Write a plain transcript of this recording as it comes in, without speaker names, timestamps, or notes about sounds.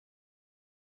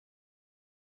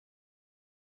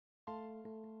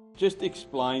Just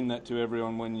explain that to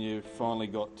everyone when you finally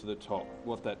got to the top,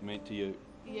 what that meant to you.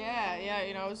 Yeah,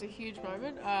 you know, it was a huge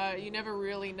moment. You never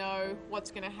really know what's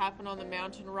going to happen on the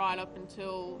mountain right up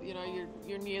until, you know,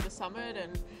 you're near the summit.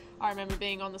 And I remember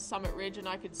being on the summit ridge and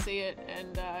I could see it,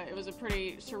 and it was a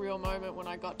pretty surreal moment when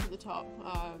I got to the top.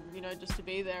 You know, just to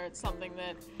be there, it's something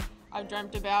that I've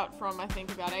dreamt about from, I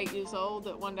think, about 8 years old,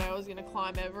 that one day I was going to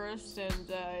climb Everest, and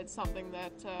it's something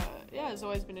that, has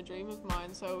always been a dream of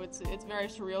mine. So it's very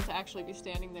surreal to actually be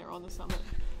standing there on the summit.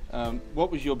 What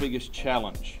was your biggest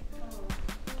challenge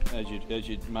as you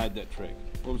made that trek?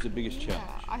 What was the biggest challenge?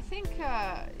 Yeah, I think,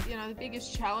 you know, the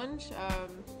biggest challenge,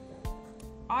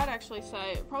 I'd actually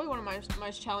say probably one of my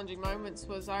most challenging moments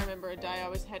was, I remember a day I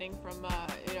was heading from,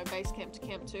 you know, base camp to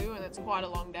Camp 2, and it's quite a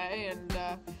long day,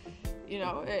 and you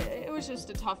know, it was just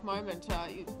a tough moment.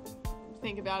 You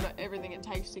think about everything it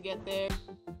takes to get there.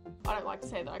 I don't like to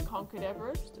say that I conquered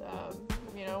Everest.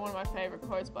 You know, one of my favourite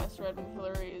quotes by Sir Edmund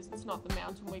Hillary is, "It's not the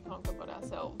mountain we conquer, but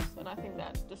ourselves." And I think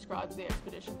that describes the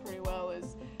expedition pretty well.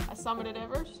 Is I summited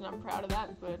Everest, and I'm proud of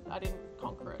that, but I didn't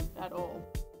conquer it at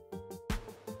all.